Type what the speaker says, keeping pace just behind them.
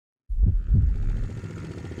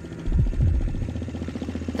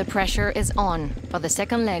The pressure is on for the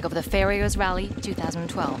second leg of the Pharaons Rally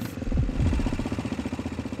 2012.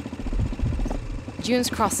 Dunes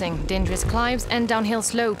crossing, dangerous climbs and downhill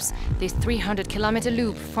slopes, this 300-kilometer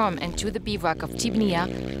loop from and to the bivouac of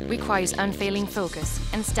Tibnia requires unfailing focus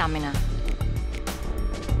and stamina.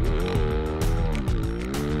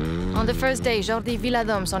 On the first day, Jordi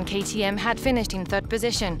Viladoms on KTM had finished in third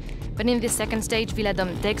position, but in this second stage,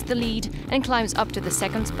 Viladoms takes the lead and climbs up to the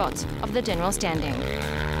second spot of the general standing.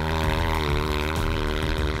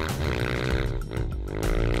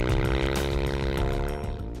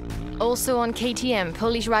 Also on KTM,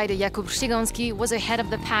 Polish rider Jakub Przygoński was ahead of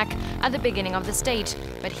the pack at the beginning of the stage,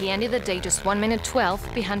 but he ended the day just 1 minute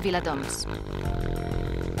 12 behind Viladoms.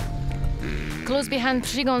 Close behind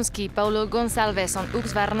Przygoński, Paulo Gonçalves on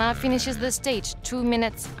Husqvarna finishes the stage 2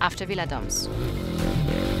 minutes after Viladoms.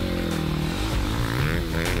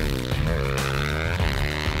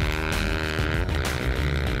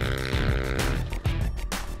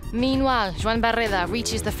 Meanwhile, Joan Barreda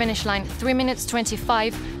reaches the finish line 3 minutes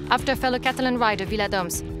 25 after fellow Catalan rider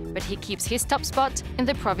Viladoms, but he keeps his top spot in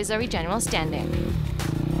the provisory general standing.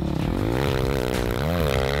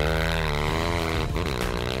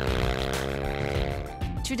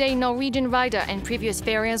 Today, Norwegian rider and previous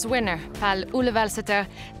Pharaons winner Pal Ulevalseter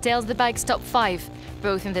tails the bike's top 5,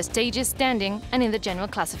 both in the stages standing and in the general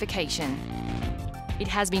classification. It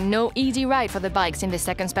has been no easy ride for the bikes in the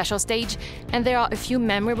second special stage, and there are a few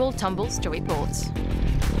memorable tumbles to report.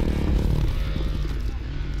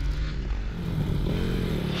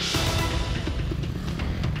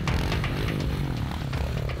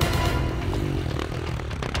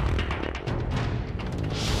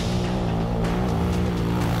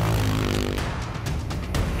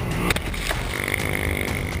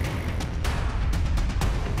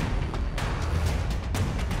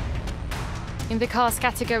 In the cars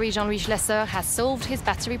category, Jean-Louis Schlesser has solved his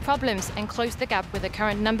battery problems and closed the gap with the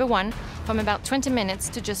current number 1 from about 20 minutes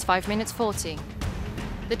to just 5 minutes 40.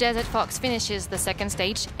 The Desert Fox finishes the second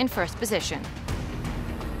stage in first position.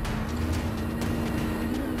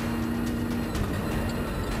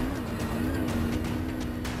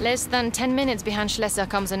 Less than 10 minutes behind Schlesser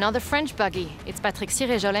comes another French buggy. It's Patrick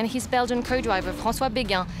Sirejol and his Belgian co-driver François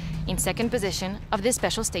Béguin in second position of this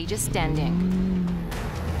special stage's standing.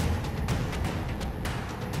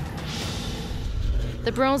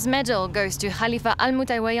 The bronze medal goes to Khalifa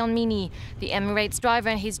Al-Moutaway on Mini. The Emirates driver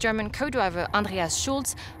and his German co-driver Andreas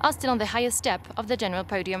Schulz are still on the highest step of the general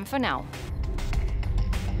podium for now.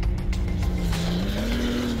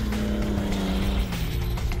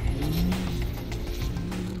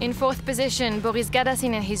 In fourth position, Boris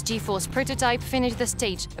Gadassin and his G-Force prototype finished the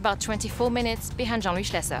stage about 24 minutes behind Jean-Louis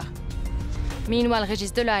Schlesser. Meanwhile,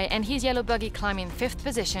 Régis Delahaye and his yellow buggy climb in fifth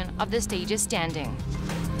position of the stage's standing.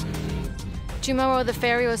 Tomorrow, the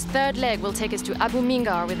Pharaons' third leg will take us to Abu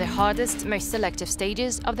Mingar with the hardest, most selective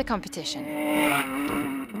stages of the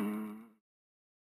competition.